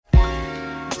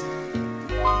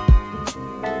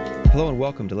Hello and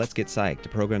welcome to Let's Get Psyched, a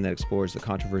program that explores the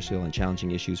controversial and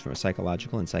challenging issues from a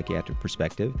psychological and psychiatric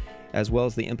perspective, as well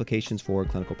as the implications for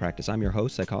clinical practice. I'm your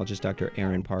host, psychologist Dr.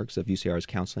 Aaron Parks of UCR's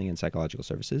Counseling and Psychological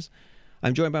Services.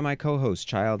 I'm joined by my co-host,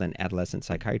 child and adolescent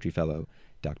psychiatry fellow,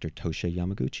 Dr. Tosha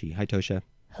Yamaguchi. Hi, Tosha.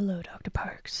 Hello, Dr.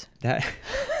 Parks. That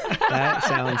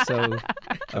sounds so...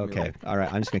 Okay. All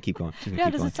right. I'm just going to keep going.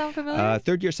 Does it sound familiar?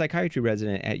 Third-year psychiatry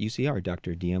resident at UCR,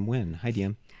 Dr. DM Nguyen. Hi,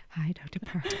 DM. Hi, Dr.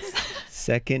 Parks.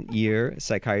 Second-year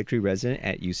psychiatry resident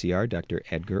at UCR, Dr.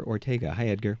 Edgar Ortega. Hi,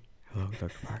 Edgar. Hello,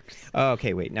 Dr. Parks. Oh,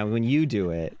 okay, wait. Now, when you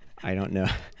do it, I don't know.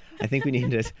 I think we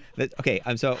need to... Okay,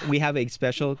 so we have a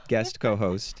special guest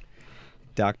co-host,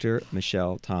 Dr.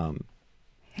 Michelle Tom.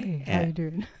 Hey, how you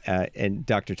doing? And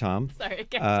Dr. Tom. Sorry, I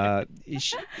can't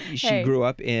she grew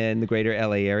up in the greater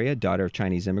LA area, daughter of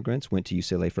Chinese immigrants, went to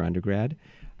UCLA for undergrad.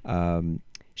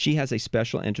 She has a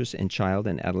special interest in child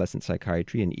and adolescent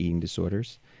psychiatry and eating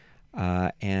disorders.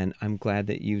 And I'm glad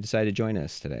that you decided to join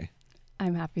us today.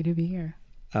 I'm happy to be here.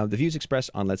 The views expressed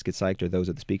on Let's Get Psyched are those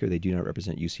of the speaker. They do not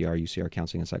represent UCR, UCR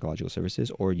Counseling and Psychological Services,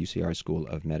 or UCR School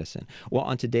of Medicine. Well,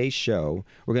 on today's show,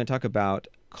 we're going to talk about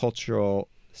cultural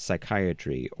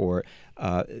psychiatry, or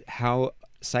how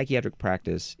psychiatric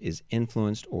practice is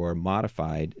influenced or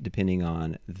modified depending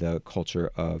on the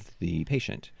culture of the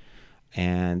patient.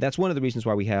 And that's one of the reasons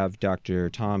why we have Dr.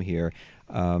 Tom here,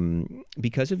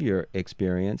 because of your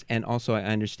experience. And also, I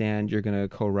understand you're going to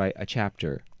co-write a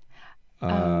chapter.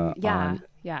 Yeah. So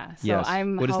yes.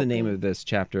 I'm What is the helping... name of this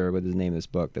chapter? What is the name of this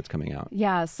book that's coming out?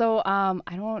 Yeah. So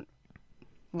I don't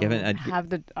have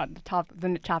the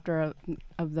chapter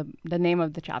of the name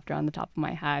of the chapter on the top of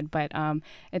my head, but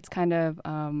it's kind of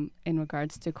in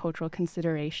regards to cultural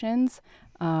considerations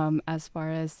as far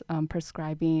as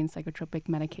prescribing psychotropic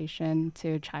medication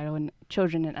to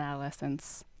children and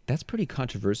adolescents. That's pretty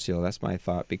controversial. That's my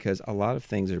thought, because a lot of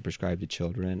things that are prescribed to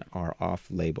children are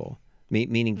off-label,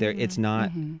 meaning it's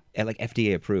not like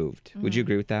FDA approved. Would you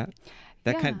agree with that?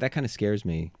 That kind of scares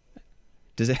me.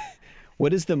 Does it?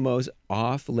 What is the most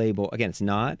off-label? Again, it's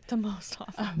not The most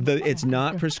off. It's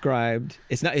not prescribed.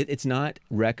 It's not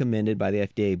recommended by the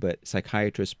FDA, but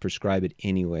psychiatrists prescribe it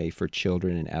anyway for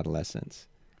children and adolescents.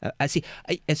 I see.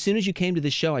 As soon as you came to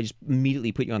this show, I just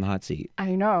immediately put you on the hot seat.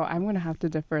 I know. I'm going to have to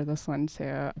defer this one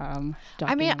to Dr.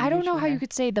 I mean, I don't know how Yamaguchi. you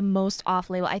could say the most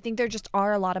off-label. I think there just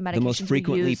are a lot of medications The most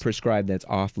frequently we use. prescribed that's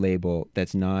off-label,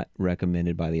 that's not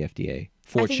recommended by the FDA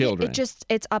for I think children.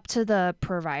 it's up to the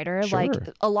provider. Sure. Like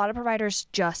a lot of providers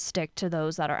just stick to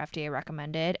those that are FDA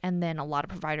recommended, and then a lot of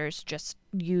providers just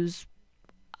use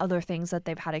other things that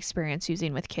they've had experience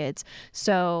using with kids.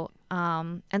 So,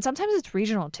 and sometimes it's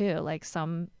regional too. Like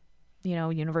some,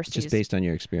 universities. Just based on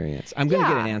your experience. I'm going to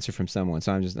get an answer from someone,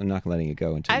 so I'm not letting it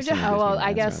go until someone gives me an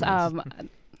I guess answer on this.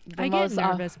 the I most get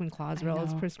nervous when Clozaril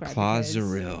is prescribed. to kids.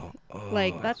 Clozaril.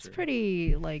 Oh, That's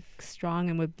pretty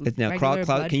strong and with Now, regular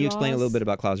blood can you explain a little draws. bit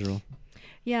about Clozaril?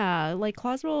 Yeah,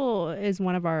 Clozaril is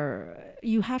one of our.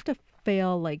 You have to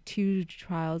fail 2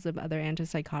 trials of other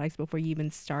antipsychotics before you even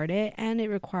start it, and it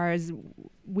requires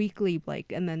weekly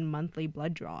and then monthly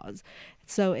blood draws.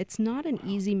 So it's not an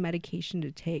easy medication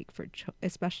to take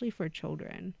especially for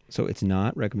children. So it's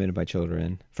not recommended by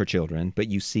children, but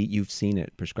you've seen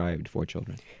it prescribed for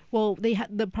children. Well,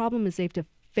 the problem is they have to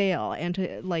fail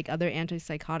other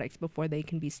antipsychotics before they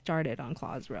can be started on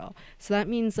Clozaril. So that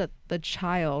means that the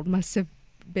child must have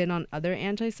been on other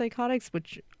antipsychotics,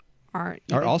 which are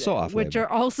also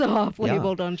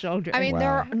off-labeled on children. I mean,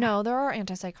 Wow. there are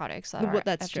antipsychotics that are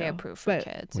that's FDA true. approved for But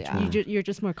kids. Which Yeah. one? you're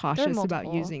just more cautious about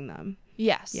multiple. using them.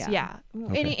 Yes. Yeah. Yeah.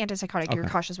 Any antipsychotic you're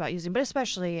Okay. cautious about using, but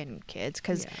especially in kids,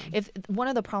 because if one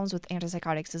of the problems with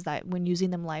antipsychotics is that when using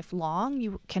them lifelong,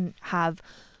 you can have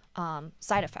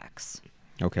side effects.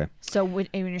 Okay. So when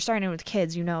you're starting with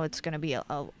kids, it's going to be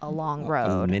a long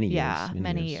road. Many years. Yeah, Many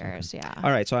many years. years. Yeah.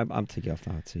 All right, so I'm taking off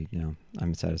the hot seat now.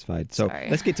 I'm satisfied. So Sorry.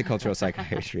 let's get to cultural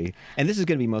psychiatry. And this is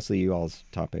going to be mostly you all's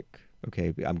topic.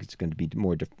 Okay, I'm just going to be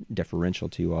more deferential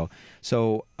to you all.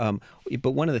 So,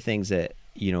 but one of the things that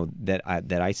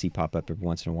that I see pop up every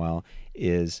once in a while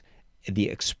is the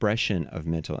expression of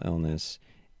mental illness.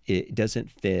 It doesn't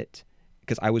fit,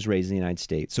 because I was raised in the United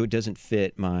States, so it doesn't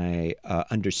fit my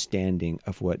understanding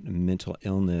of what mental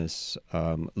illness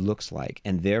looks like,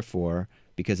 and therefore,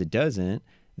 because it doesn't,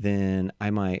 then I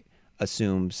might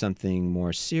assume something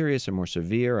more serious or more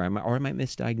severe, or I might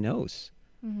misdiagnose.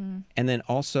 Mm-hmm. And then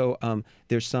also,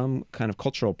 there's some kind of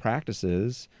cultural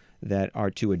practices that are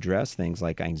to address things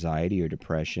like anxiety or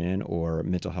depression or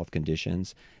mental health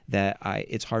conditions that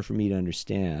it's hard for me to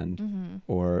understand,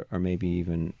 or maybe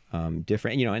even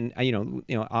different.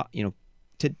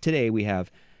 Today we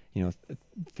have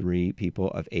 3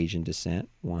 people of Asian descent,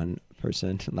 1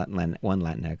 person, one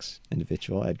Latinx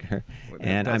individual, Edgar,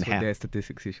 and that's I'm what half. the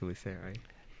statistics usually say, right?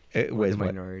 It was the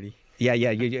minority. Yeah.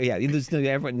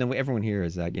 Everyone here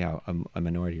is a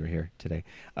minority here today.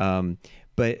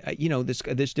 But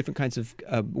there's different kinds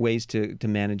of ways to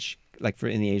manage, like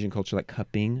in the Asian culture, like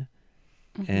cupping,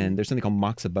 and there's something called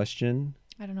moxibustion.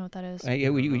 I don't know what that is.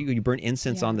 You burn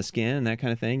incense on the skin and that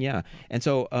kind of thing. Yeah, and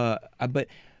so, but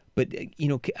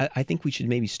I think we should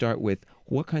maybe start with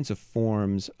what kinds of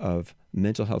forms of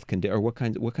mental health or what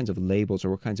kinds of labels or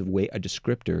what kinds of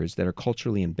descriptors that are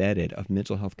culturally embedded of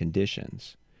mental health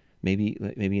conditions. Maybe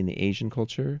in the Asian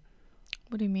culture.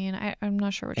 What do you mean? I'm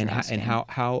not sure what you're asking. And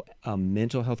how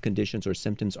mental health conditions or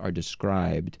symptoms are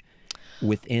described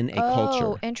within a culture.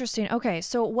 Oh, interesting. Okay,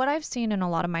 so what I've seen in a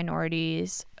lot of minority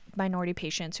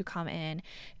patients who come in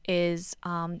is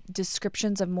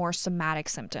descriptions of more somatic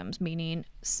symptoms, meaning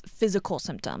physical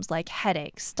symptoms like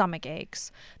headaches, stomach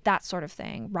aches, that sort of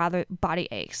thing, body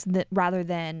aches, rather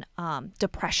than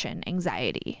depression,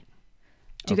 anxiety.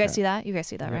 Do you guys see that? You guys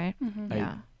see that, right? Mm-hmm.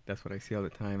 Yeah. That's what I see all the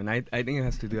time. And I think it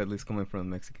has to do, at least coming from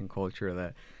Mexican culture,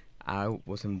 that I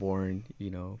wasn't born,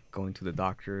 going to the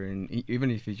doctor. And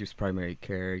even if it's just primary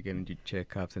care, getting your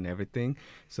checkups and everything.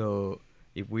 So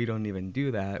if we don't even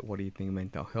do that, what do you think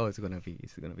mental health is going to be?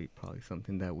 It's going to be probably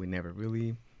something that we never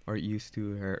really are used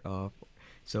to, heard of.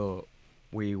 So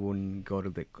we wouldn't go to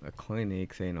the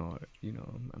clinic saying,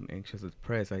 I'm anxious or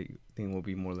depressed. I think it will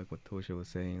be more like what Tosha was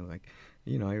saying, like,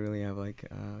 I really have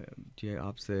GI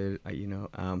upset,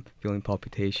 feeling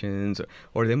palpitations,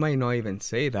 or they might not even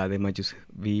say that. They might just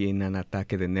be in an ataque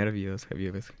de nervios. Have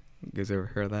you guys ever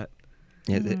heard that?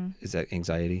 Yeah, is that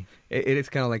anxiety? It is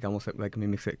kind of like almost like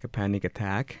mimics like a panic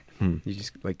attack. You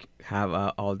just have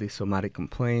all these somatic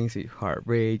complaints, your heart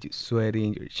rate, you're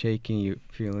sweating, you're shaking, you're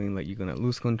feeling like you're gonna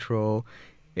lose control,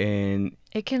 and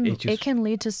it can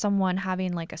lead to someone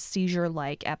having like a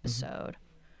seizure-like episode.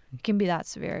 It can be that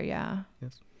severe, yeah.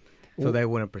 Yes. So they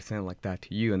wouldn't present like that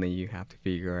to you, and then you have to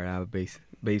figure it out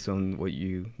based on what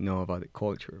you know about the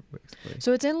culture, basically.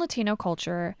 So it's in Latino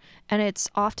culture, and it's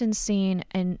often seen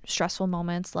in stressful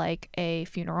moments like a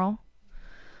funeral,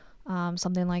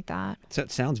 something like that. So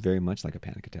it sounds very much like a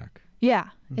panic attack. Yeah,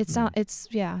 it's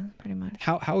pretty much.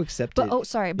 How accepted?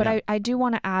 But I do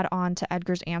want to add on to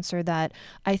Edgar's answer that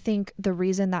I think the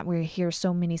reason that we hear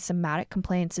so many somatic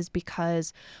complaints is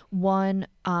because one,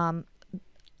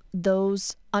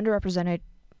 those underrepresented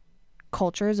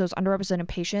cultures, those underrepresented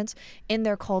patients in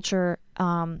their culture,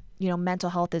 mental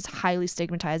health is highly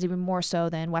stigmatized, even more so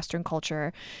than Western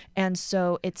culture. And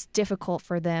so it's difficult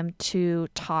for them to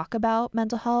talk about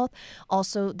mental health.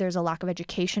 Also, there's a lack of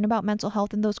education about mental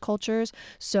health in those cultures.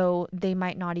 So they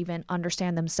might not even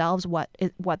understand themselves what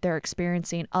they're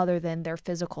experiencing other than their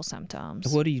physical symptoms.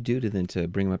 What do you do to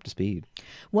bring them up to speed?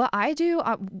 What I do,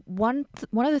 one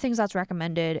of the things that's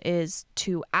recommended is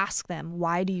to ask them,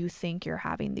 why do you think you're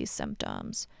having these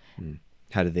symptoms?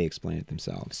 How do they explain it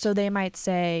themselves? So they might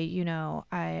say,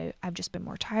 I've just been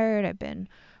more tired. I've been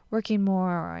working more,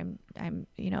 or I'm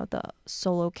the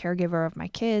solo caregiver of my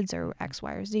kids, or X,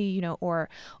 Y, or Z, or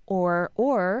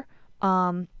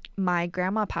my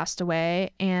grandma passed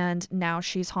away and now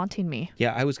she's haunting me.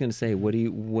 Yeah, I was going to say, what do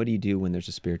you do when there's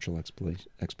a spiritual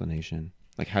explanation?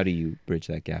 Like, how do you bridge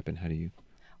that gap, and how do you?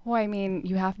 Well, I mean,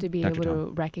 you have to be Dr. able Tom.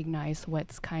 to recognize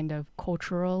what's kind of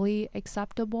culturally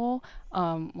acceptable.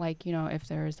 If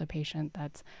there's a patient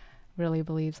that's really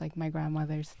believes like my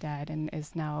grandmother's dead and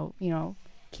is now,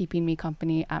 keeping me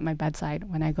company at my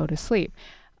bedside when I go to sleep.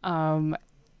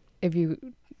 If you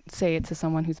say it to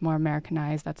someone who's more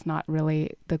Americanized, that's not really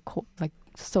the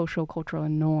social cultural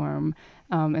norm.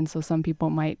 And so some people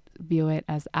might view it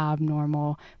as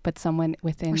abnormal, but someone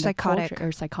within the culture,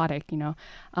 or psychotic,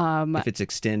 if it's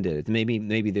extended,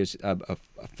 maybe there's a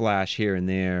flash here and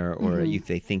there, or if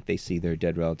they think they see their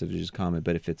dead relative, just comment.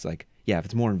 But if it's if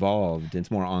it's more involved,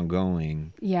 it's more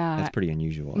ongoing. Yeah, that's pretty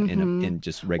unusual in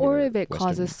just regular. Or if it Western.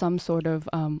 causes some sort of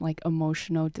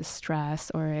emotional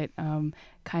distress, or it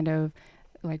kind of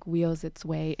wheels its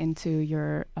way into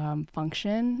your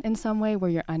function in some way where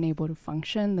you're unable to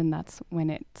function, then that's when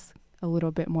it's a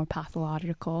little bit more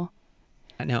pathological.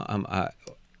 Now,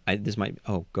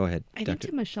 go ahead. I think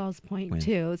to Michelle's point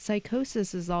too,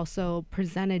 psychosis is also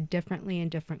presented differently in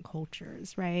different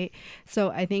cultures, right? So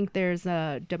I think there's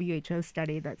a WHO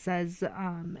study that says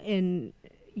in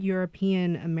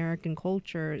European American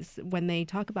cultures, when they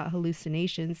talk about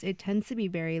hallucinations, it tends to be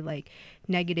very like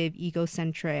negative,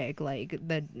 egocentric, like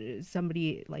that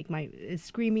somebody like is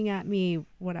screaming at me,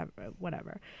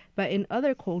 whatever. But in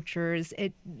other cultures,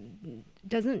 it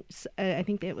doesn't. I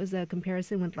think it was a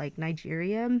comparison with like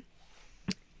Nigeria.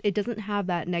 It doesn't have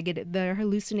that negative. Their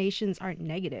hallucinations aren't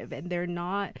negative, and they're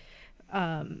not.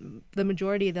 The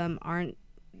majority of them aren't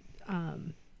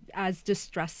as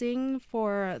distressing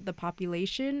for the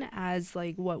population as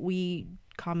like what we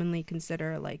commonly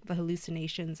consider like the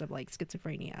hallucinations of like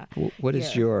schizophrenia. What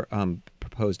is your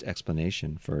proposed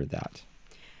explanation for that?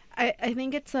 I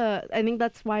think I think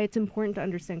that's why it's important to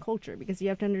understand culture, because you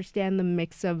have to understand the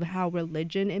mix of how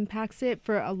religion impacts it.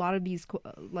 For a lot of these,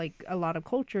 like a lot of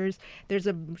cultures, there's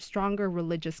a stronger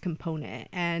religious component,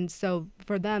 and so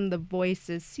for them, the voice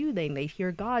is soothing. They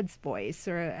hear God's voice,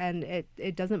 and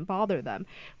it doesn't bother them.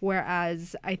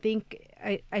 Whereas I think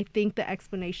the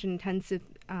explanation tends to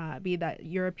be that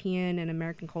European and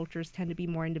American cultures tend to be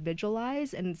more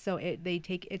individualized, and so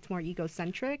it's more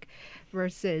egocentric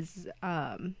versus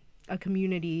a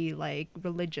community like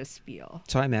religious feel.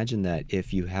 So I imagine that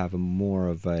if you have more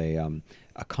of a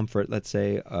comfort, let's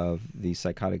say, of the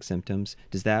psychotic symptoms,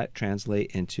 does that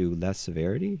translate into less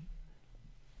severity?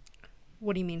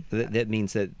 What do you mean? That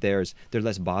means that they're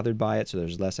less bothered by it, so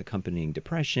there's less accompanying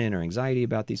depression or anxiety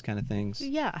about these kind of things.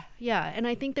 Yeah. And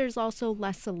I think there's also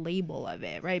less a label of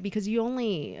it, right? Because you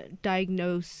only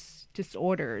diagnose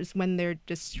disorders when they're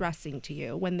distressing to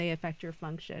you, when they affect your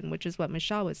function, which is what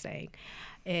Michelle was saying.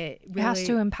 It has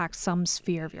to impact some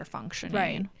sphere of your functioning.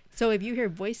 Right. So if you hear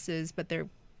voices, but they're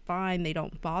fine, they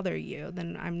don't bother you,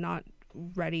 then I'm not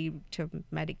ready to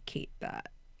medicate that.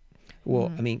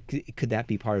 Well, I mean, could that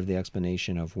be part of the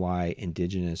explanation of why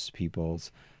indigenous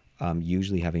peoples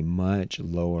usually have a much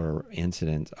lower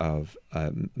incidence of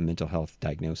mental health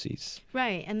diagnoses?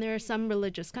 Right, and there are some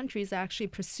religious countries that actually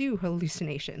pursue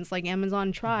hallucinations, like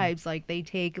Amazon tribes, like they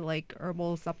take like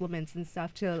herbal supplements and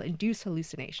stuff to induce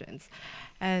hallucinations,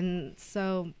 and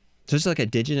so just like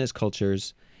indigenous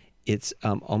cultures, it's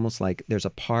almost like there's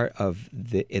a part of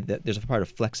there's a part of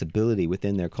flexibility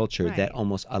within their culture right. that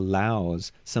almost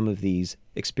allows some of these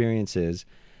experiences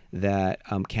that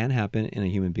can happen in a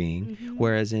human being,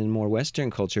 whereas in more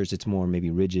Western cultures, it's more maybe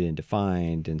rigid and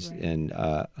defined, and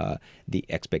the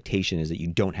expectation is that you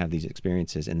don't have these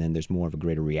experiences, and then there's more of a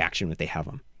greater reaction when they have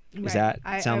them. Does that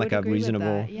sound like a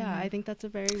reasonable? Yeah, I think that's a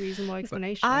very reasonable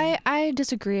explanation. I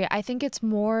disagree. I think it's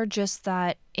more just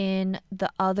that in the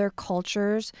other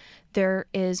cultures, there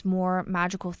is more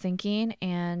magical thinking,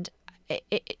 and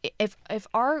if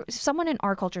someone in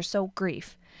our culture, so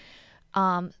grief,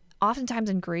 oftentimes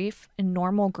in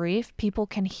normal grief, people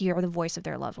can hear the voice of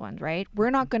their loved ones, right? We're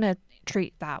not going to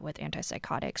treat that with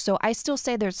antipsychotics. So I still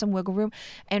say there's some wiggle room,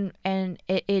 and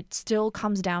it still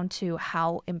comes down to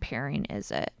how impairing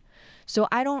is it. So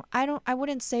I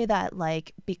wouldn't say that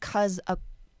like because a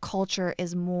culture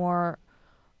is more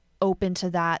open to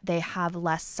that, they have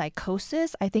less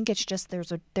psychosis. I think it's just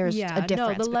there's a difference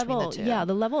between the two. Yeah,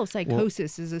 the level of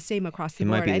psychosis is the same across the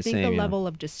board. I think the level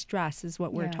of distress is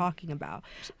what we're talking about.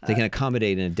 They can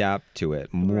accommodate and adapt to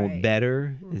it more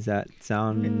better. Does that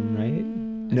sound right?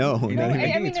 No, I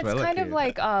mean it's kind of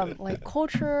like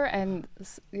culture and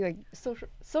like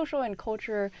social and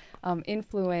culture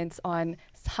influence on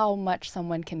how much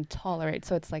someone can tolerate.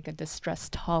 So it's like a distress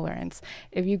tolerance.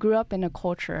 If you grew up in a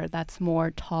culture that's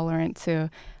more tolerant to,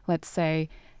 let's say,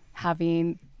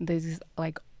 having this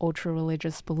like ultra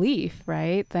religious belief,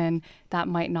 right, then that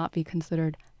might not be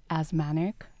considered as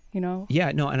manic, you know?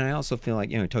 Yeah, no, and I also feel like,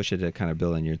 Tosha, to kind of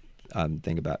build on your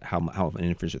thing about how an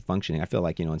influence with functioning, I feel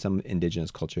like, in some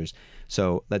indigenous cultures,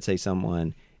 so let's say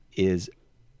someone is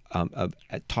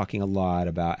talking a lot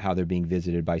about how they're being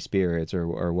visited by spirits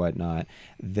or whatnot,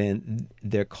 then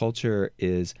their culture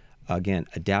is, again,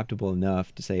 adaptable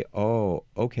enough to say, oh,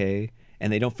 okay,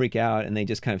 and they don't freak out, and they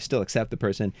just kind of still accept the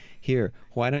person. Here,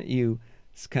 why don't you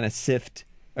kind of sift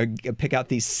or pick out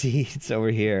these seeds over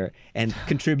here and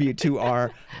contribute to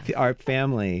our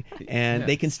family, and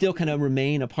they can still kind of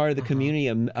remain a part of the community,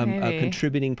 a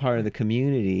contributing part of the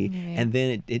community, and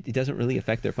then it doesn't really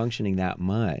affect their functioning that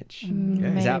much.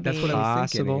 Is that's what I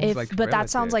was thinking? But that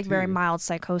sounds like very mild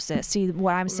psychosis. See,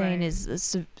 what I'm saying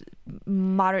is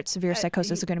moderate severe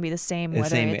psychosis is going to be the same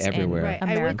whether it's everywhere. in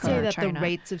America I would say or that China. the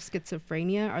rates of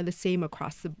schizophrenia are the same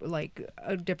across the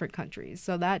different countries,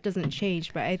 so that doesn't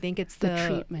change. But I think it's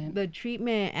the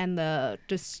treatment and the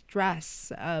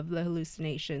distress of the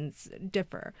hallucinations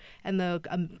differ, and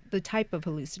the type of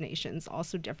hallucinations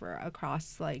also differ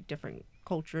across like different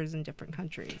cultures and different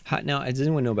countries. Now, does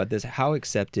anyone know about this? How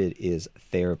accepted is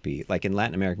therapy? Like in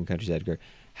Latin American countries, Edgar,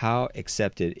 how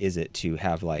accepted is it to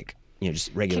have like,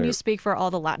 just regular... Can you speak for all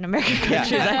the Latin American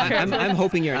countries? Yeah, I'm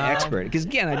hoping you're an expert. Because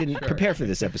again, I didn't prepare for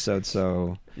this episode,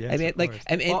 so... Yes, I mean, like...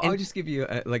 I'll just give you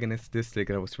like a statistic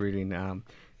that I was reading.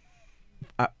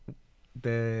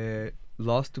 The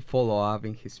loss to follow-up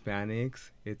in Hispanics,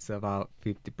 it's about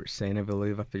 50%, I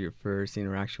believe, after your first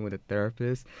interaction with a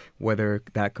therapist. Whether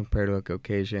that compared to a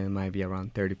Caucasian might be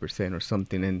around 30% or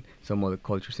something in some other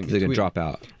cultures in between. They're going to drop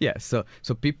out. Yeah, so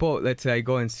people, let's say I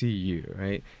go and see you,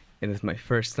 right? And it's my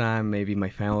first time, maybe my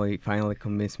family finally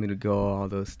convinced me to go, all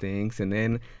those things, and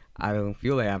then I don't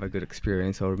feel like I have a good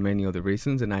experience or many other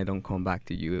reasons, and I don't come back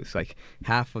to you. It's like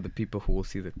half of the people who will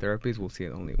see the therapist will see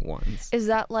it only once. Is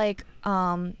that like,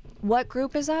 what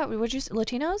group is that? Would you say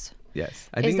Latinos? Yes.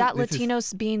 Is that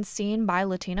Latinos being seen by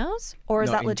Latinos? Or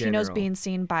is that Latinos general. Being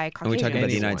seen by And Caucasians? we're talking about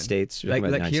the Anyone. United States?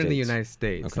 Like here in the United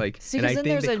States. Okay. Like, See, and I because then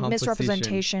think there's the a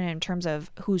misrepresentation in terms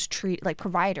of who's like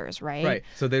providers, right? Right.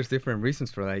 So there's different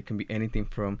reasons for that. It can be anything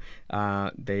from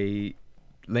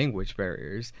language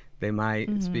barriers. They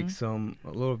might speak a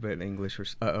little bit English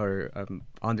or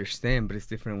understand, but it's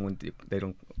different when they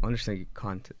don't understand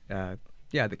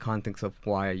the context of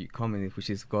why are you coming,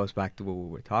 which goes back to what we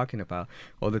were talking about.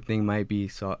 Other thing might be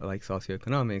like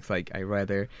socioeconomics, like I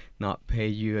rather not pay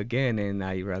you again, and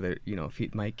I rather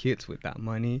feed my kids with that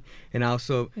money. And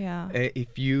also,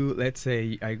 if you, let's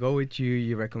say I go with you,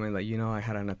 you recommend like I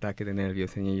had an ataque de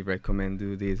nervios, and you recommend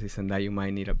do this and that. You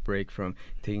might need a break from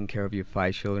taking care of your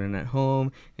 5 children at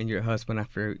home and your husband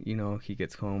after he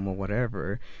gets home or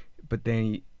whatever. But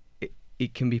then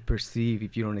it can be perceived,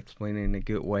 if you don't explain it in a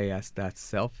good way, as that's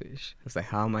selfish. It's like,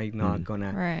 how am I not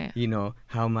gonna,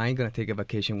 how am I gonna take a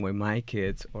vacation when my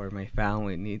kids or my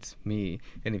family needs me?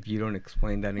 And if you don't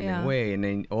explain that in a way, and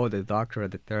then the doctor or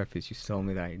the therapist, you told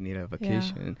me that I need a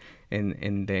vacation,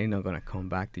 and they're not gonna come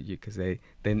back to you because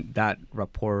then that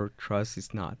rapport, trust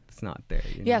it's not there.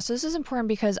 Yeah, so this is important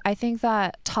because I think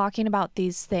that talking about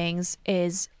these things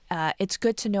is it's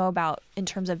good to know about in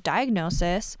terms of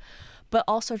diagnosis, but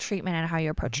also treatment and how you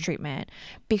approach treatment.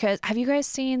 Because have you guys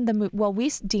seen the movie? Well,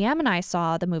 DM and I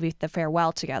saw the movie The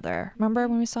Farewell together. Remember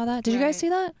when we saw that? Did you guys see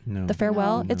that? No. The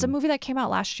Farewell? No. It's a movie that came out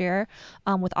last year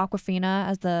with Awkwafina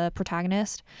as the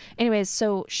protagonist. Anyways,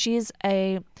 so she's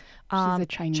a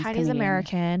Chinese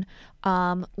American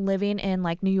living in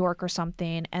like New York or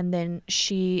something, and then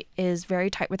she is very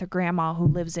tight with her grandma who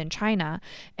lives in China,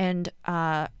 and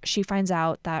she finds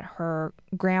out that her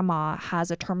grandma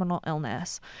has a terminal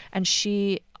illness, and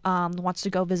she wants to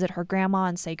go visit her grandma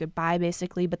and say goodbye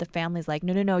basically, but the family's like,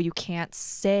 no, you can't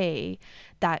say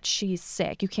that she's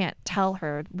sick, you can't tell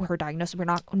her her diagnosis,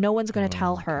 no one's going to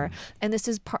tell her. And this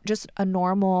is just a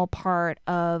normal part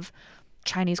of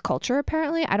Chinese culture,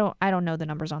 apparently. I don't know the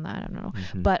numbers on that. I don't know.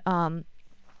 But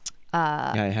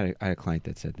I had a client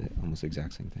that said the almost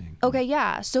exact same thing. Okay,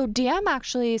 yeah. So DM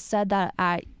actually said that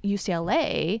at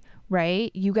UCLA, right?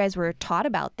 You guys were taught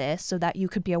about this so that you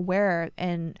could be aware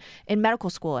in medical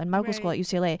school at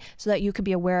UCLA, so that you could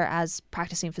be aware as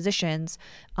practicing physicians,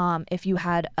 if you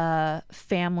had a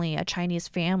Chinese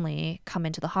family come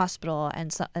into the hospital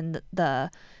and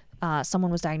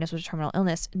someone was diagnosed with a terminal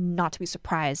illness, not to be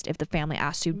surprised if the family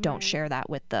asked you, don't share that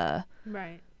with the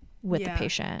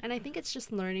patient. And I think it's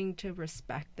just learning to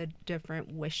respect the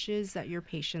different wishes that your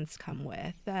patients come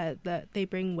with, that they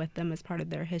bring with them as part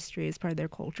of their history, as part of their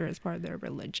culture, as part of their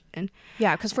religion.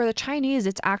 Yeah, because for the Chinese,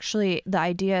 it's actually, the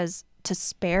idea is to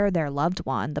spare their loved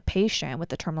one, the patient with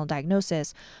the terminal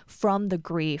diagnosis, from the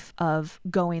grief of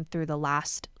going through the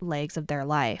last legs of their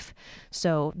life.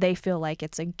 So they feel like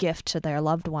it's a gift to their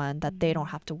loved one that they don't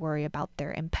have to worry about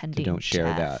their impending They don't share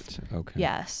death. that. Okay.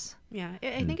 Yes. Yeah,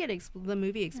 I think the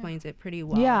movie explains it pretty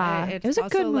well. Yeah, It's it was a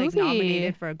also, good movie.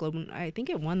 Nominated for a Globe. I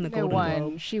think it won the Golden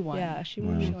Globe. She won. Yeah, she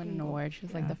won. won. She won an award. She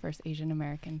was like the first Asian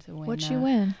American to win. What'd she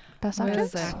win? Best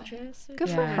actress? Good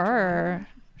for Yeah. her.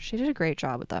 She did a great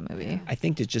job with that movie. I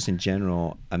think that just in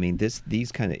general, I mean,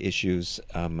 these kind of issues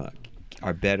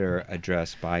are better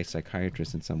addressed by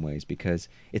psychiatrists in some ways, because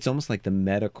it's almost like the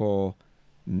medical,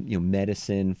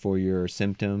 medicine for your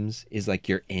symptoms is like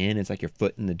it's like your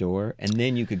foot in the door, and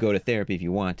then you could go to therapy if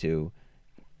you want to,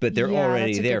 but they're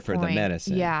already that's a there good for the point.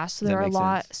 medicine. Yeah, so Does there that are a make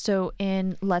lot. sense? So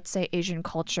in, let's say, Asian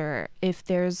culture, if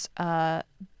there's a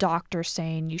doctor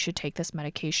saying you should take this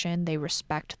medication, they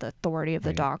respect the authority of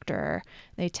the doctor.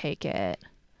 They take it.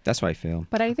 That's why I feel.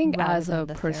 But I think Rather as than a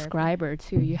the prescriber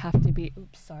too, you have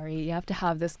to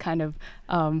have this kind of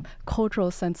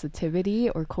cultural sensitivity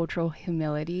or cultural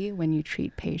humility when you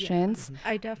treat patients.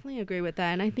 I definitely agree with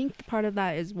that, and I think part of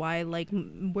that is why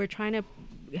we're trying to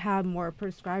have more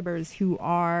prescribers who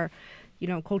are,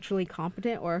 culturally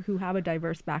competent or who have a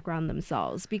diverse background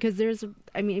themselves. Because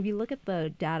if you look at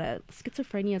the data,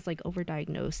 schizophrenia is like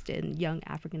overdiagnosed in young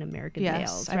African American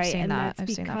males, right? I've seen that. That's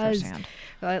I've because seen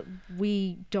that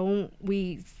firsthand.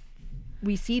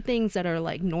 we see things that are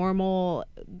like normal.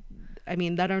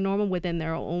 That are normal within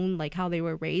their own, like how they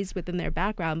were raised within their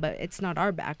background, but it's not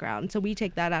our background. So we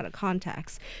take that out of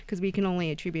context because we can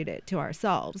only attribute it to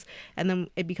ourselves. And then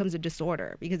it becomes a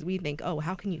disorder because we think, oh,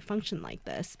 how can you function like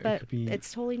this? But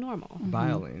it's totally normal.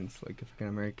 Violence, like African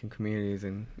American communities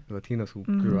and Latinos who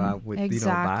grew up with,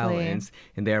 violence,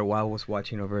 and their while was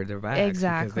watching over their backs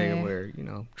because they were,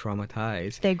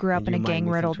 traumatized. They grew up in a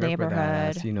gang-riddled neighborhood.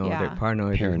 As, they're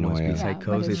paranoid. Paranoia.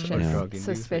 Psychosis or drug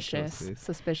suspicious.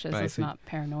 Suspicious. Right. It's not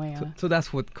paranoia. So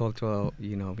that's what cultural,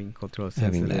 being cultural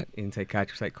sensitive in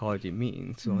psychology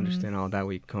means. To understand all that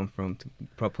we come from to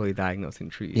properly diagnose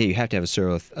and treat. Yeah, you have to have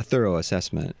a thorough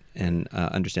assessment and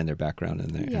understand their background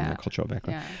and their cultural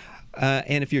background. Yeah.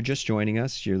 And if you're just joining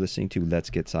us, you're listening to Let's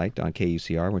Get Psyched on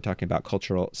KUCR. We're talking about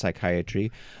cultural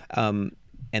psychiatry and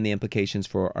the implications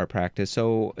for our practice.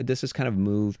 So this has kind of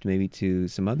moved maybe to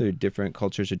some other different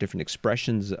cultures or different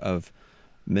expressions of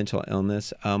mental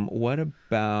illness. What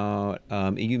about,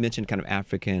 you mentioned kind of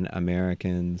African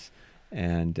Americans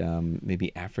and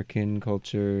maybe African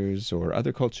cultures or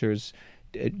other cultures.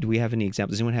 Do we have any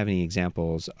examples? Does anyone have any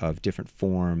examples of different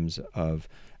forms of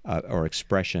or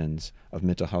expressions of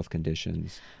mental health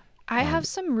conditions? I have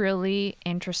some really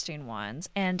interesting ones,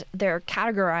 and they're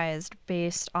categorized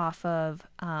based off of,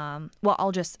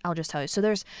 I'll just tell you. So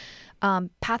there's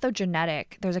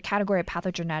there's a category of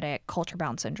pathogenic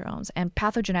culture-bound syndromes, and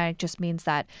pathogenic just means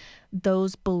that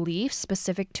those beliefs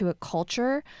specific to a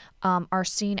culture are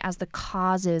seen as the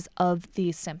causes of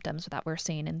these symptoms that we're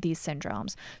seeing in these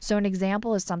syndromes. So an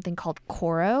example is something called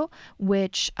Koro,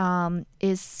 which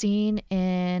is seen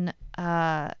in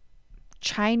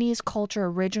Chinese culture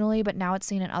originally, but now it's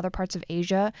seen in other parts of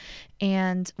Asia.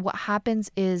 And what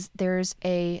happens is there's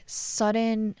a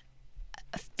sudden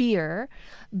fear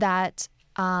that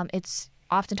it's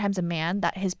oftentimes a man,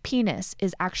 that his penis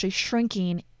is actually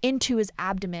shrinking into his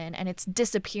abdomen and it's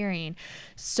disappearing.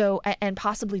 So, and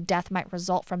possibly death might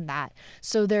result from that.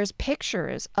 So there's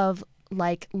pictures of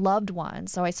like loved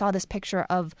ones. So I saw this picture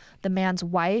of the man's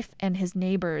wife and his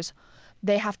neighbors.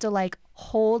 They have to like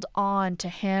hold on to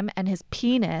him and his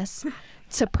penis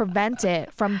to prevent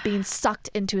it from being sucked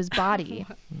into his body.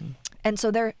 And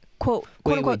so they're quote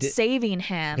unquote saving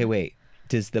him. Hey, wait.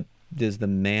 Does the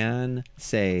man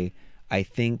say, I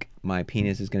think my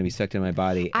penis is going to be sucked in my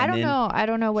body? I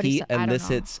don't know what he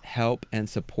elicits help and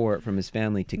support from his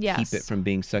family to keep it from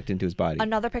being sucked into his body.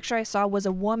 Another picture I saw was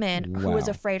a woman who was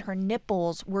afraid her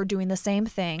nipples were doing the same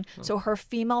thing. So her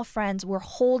female friends were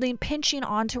pinching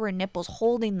onto her nipples,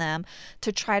 holding them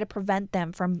to try to prevent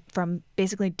them from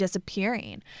basically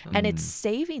disappearing. And it's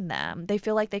saving them. They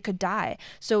feel like they could die.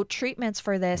 So treatments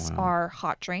for this are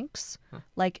hot drinks,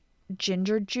 like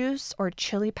ginger juice or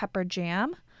chili pepper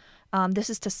jam. This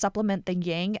is to supplement the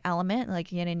yang element,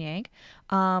 like yin and yang.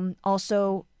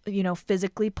 Also,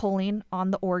 physically pulling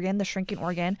on the organ, the shrinking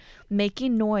organ,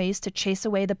 making noise to chase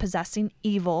away the possessing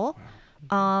evil.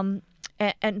 And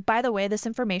by the way, this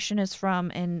information is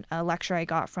from a lecture I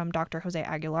got from Dr. Jose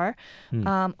Aguilar.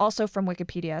 Also from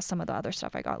Wikipedia, some of the other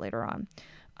stuff I got later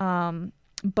on.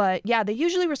 But yeah, they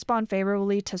usually respond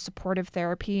favorably to supportive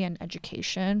therapy and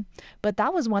education. But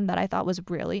that was one that I thought was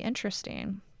really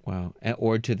interesting. Wow.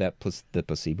 Or to the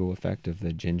placebo effect of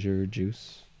the ginger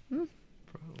juice?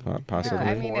 Possibly.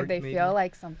 Yeah, if they feel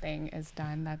like something is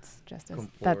done, that's just as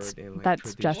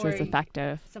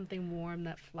effective. Something warm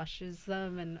that flushes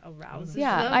them and arouses them.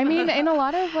 Yeah, in a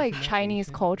lot of like Chinese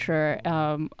culture,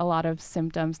 a lot of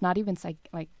symptoms, not even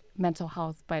like mental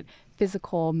health, but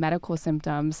physical medical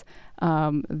symptoms,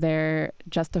 they're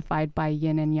justified by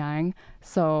yin and yang.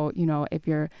 So, if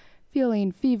you're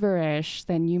feeling feverish,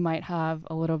 then you might have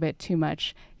a little bit too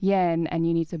much yin and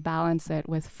you need to balance it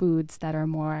with foods that are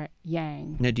more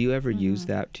yang. Now, do you ever use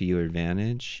that to your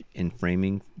advantage in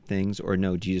framing things, or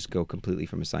no, do you just go completely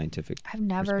from a scientific I've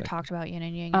never talked about yin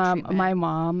and yang treatment. My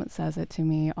mom says it to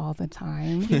me all the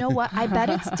time. You know what? I bet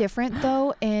it's different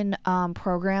though in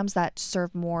programs that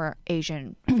serve more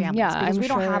Asian families, because we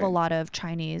don't have a lot of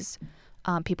Chinese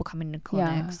people coming to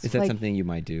clinics. Yeah. Is that something you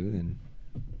might do then?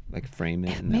 Like frame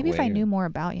it in maybe that way, if I knew more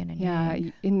about yin and yang.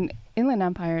 Yeah, in Inland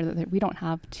Empire, we don't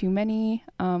have too many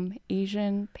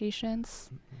Asian patients.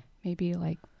 Maybe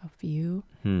like a few.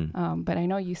 But I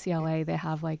know UCLA, they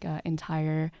have like an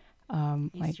entire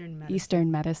Eastern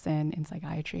medicine in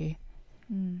psychiatry.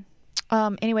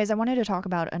 Anyways, I wanted to talk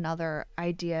about another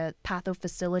idea,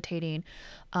 pathofacilitating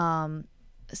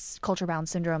culture-bound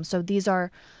syndrome. So these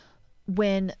are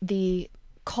when the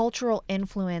cultural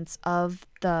influence of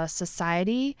the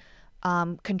society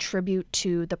contribute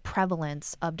to the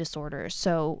prevalence of disorders.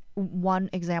 So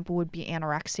one example would be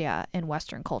anorexia in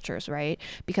Western cultures, right?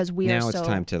 Because we now are it's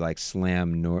time to like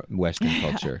slam Western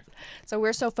culture. So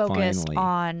we're so focused Finally.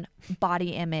 on body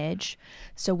image.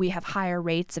 So we have higher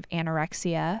rates of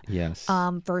anorexia. Yes.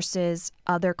 Versus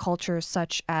other cultures,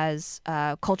 such as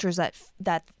cultures that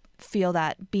feel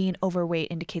that being overweight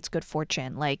indicates good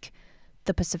fortune, like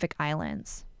the Pacific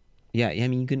Islands. Yeah, I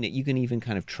mean, you can even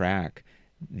kind of track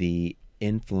the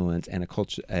influence and a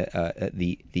culture,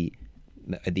 the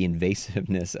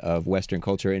invasiveness of Western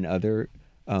culture in other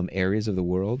areas of the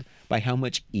world by how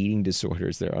much eating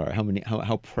disorders there are,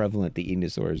 how prevalent the eating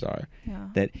disorders are. Yeah.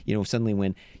 That suddenly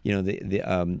when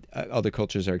the other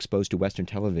cultures are exposed to Western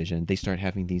television, they start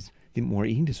having the more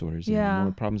eating disorders and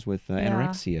more problems with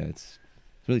anorexia. It's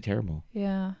really terrible.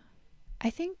 Yeah.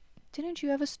 I think, didn't you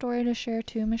have a story to share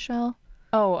too, Michelle?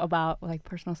 Oh, about like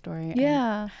personal story.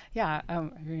 Yeah. Yeah. I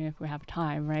mean, if we have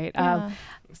time, right? Yeah.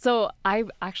 So I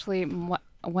actually,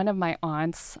 one of my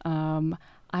aunts, I'm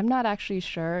not actually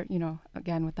sure,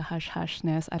 again, with the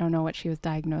hush-hushness, I don't know what she was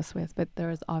diagnosed with, but there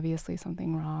was obviously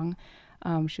something wrong.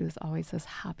 She was always this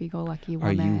happy-go-lucky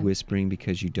woman. Are you whispering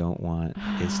because you don't want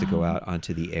this to go out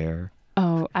onto the air?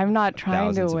 Oh, I'm not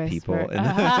trying to Thousands of whisper.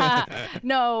 people.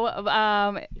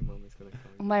 No,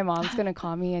 my mom's gonna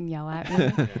call me and yell at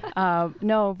me.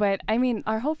 No, but I mean,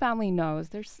 our whole family knows.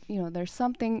 There's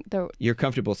something there. You're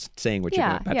comfortable saying what you're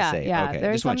about to say. Yeah, Okay.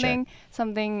 there's Just wanna check.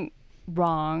 something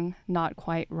wrong, not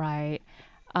quite right.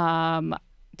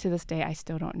 To this day, I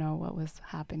still don't know what was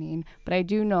happening, but I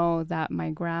do know that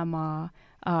my grandma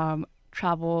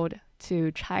traveled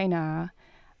to China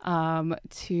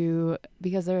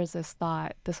because there was this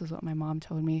thought. This is what my mom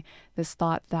told me. This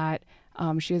thought that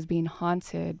she was being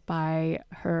haunted by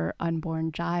her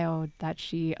unborn child that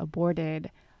she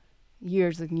aborted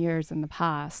years and years in the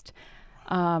past.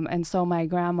 And so my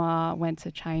grandma went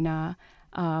to China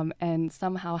and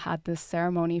somehow had this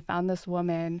ceremony, found this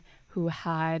woman who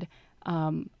had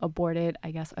aborted,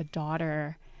 I guess, a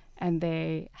daughter, and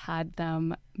they had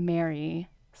them marry.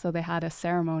 So they had a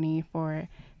ceremony for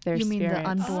their You mean the spirits.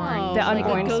 unborn? Oh, The like a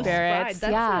unborn ghost spirits. bride.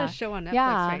 That's Yeah. a show on Netflix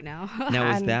Yeah. right now. Now,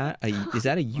 And- is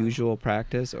that a usual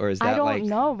practice, or is that I don't like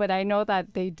know, but I know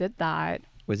that they did that.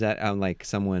 was that like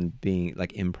someone being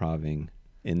like improving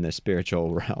in the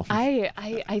spiritual realm?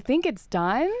 I think it's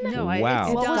done. No, Wow.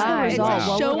 it's What was done. the It's result? a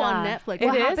What show was- on yeah. Netflix. It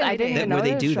What is? happened I didn't That- even know where they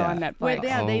there was do a show on that? Netflix. Where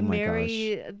they Oh my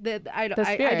marry. I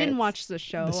spirits. didn't watch the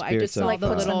show. The I spirits just saw of, the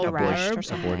puts them little to rest or blurb.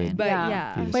 something. But Yeah.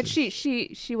 yeah. Fetuses. But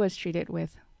she was treated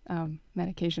with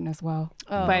medication as well.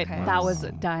 Oh, but okay. that was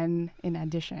Wow. done in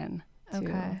addition to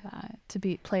Okay. that. To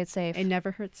play it safe. It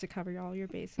never hurts to cover all your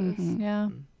bases. Mhm. Yeah.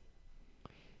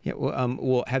 Yeah.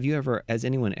 Well, has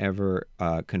anyone ever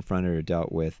confronted or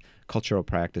dealt with cultural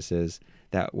practices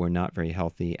that were not very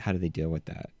healthy? How do they deal with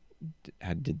that?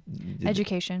 How did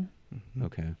Education.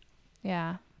 Okay.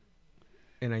 Yeah.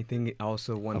 And I think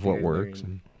also one Of thing what I learned works.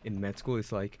 in med school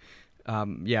is like,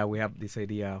 we have this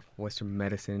idea of Western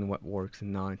medicine, what works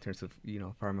and not in terms of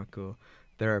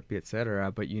pharmacotherapy,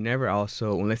 etc. But you never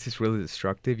also, unless it's really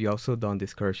destructive, you also don't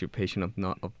discourage your patient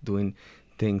of doing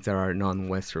things that are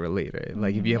non-Western related.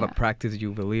 Like if you have a practice,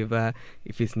 you believe that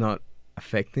if it's not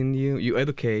affecting you, you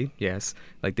educate. Yes,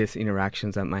 like there's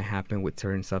interactions that might happen with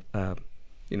certain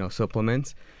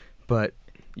supplements, but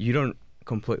you don't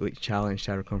completely challenge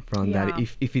that or confront that Yeah.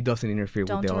 if it doesn't interfere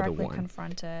Don't with the other directly one.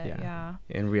 confront it. Yeah.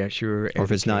 And reassure. Or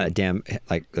if it's not a educate. damn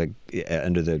like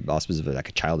under the auspices of like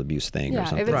a child abuse thing or Yeah,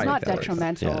 something. if it's like not that.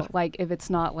 detrimental, Yeah. like if it's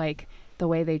not like the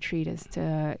way they treat is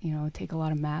to, take a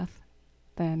lot of meth,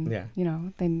 then, Yeah.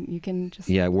 then you can just.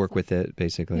 Yeah, work with it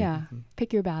basically. Yeah,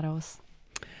 pick your battles.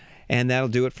 And that'll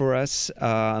do it for us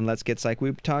on Let's Get Psych.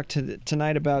 We've talked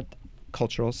tonight about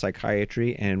cultural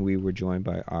psychiatry, and we were joined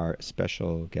by our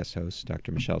special guest host,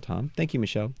 Dr. Michelle Tom. Thank you,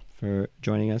 Michelle, for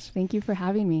joining us. Thank you for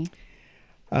having me.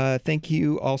 Thank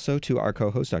you also to our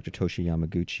co-hosts, Dr. Toshi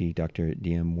Yamaguchi, Dr.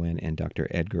 DM Wen, and Dr.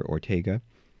 Edgar Ortega.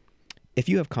 If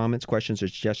you have comments, questions, or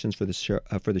suggestions for the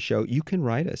show, you can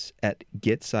write us at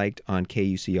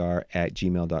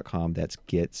getpsychedonkUCR@gmail.com. That's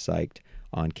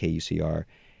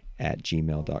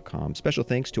getpsychedonkUCR@gmail.com. Special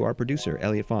thanks to our producer,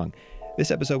 Elliot Fong. This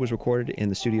episode was recorded in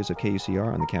the studios of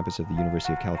KUCR on the campus of the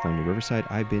University of California, Riverside.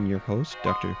 I've been your host,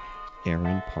 Dr.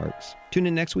 Aaron Parks. Tune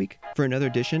in next week for another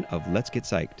edition of Let's Get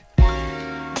Psyched.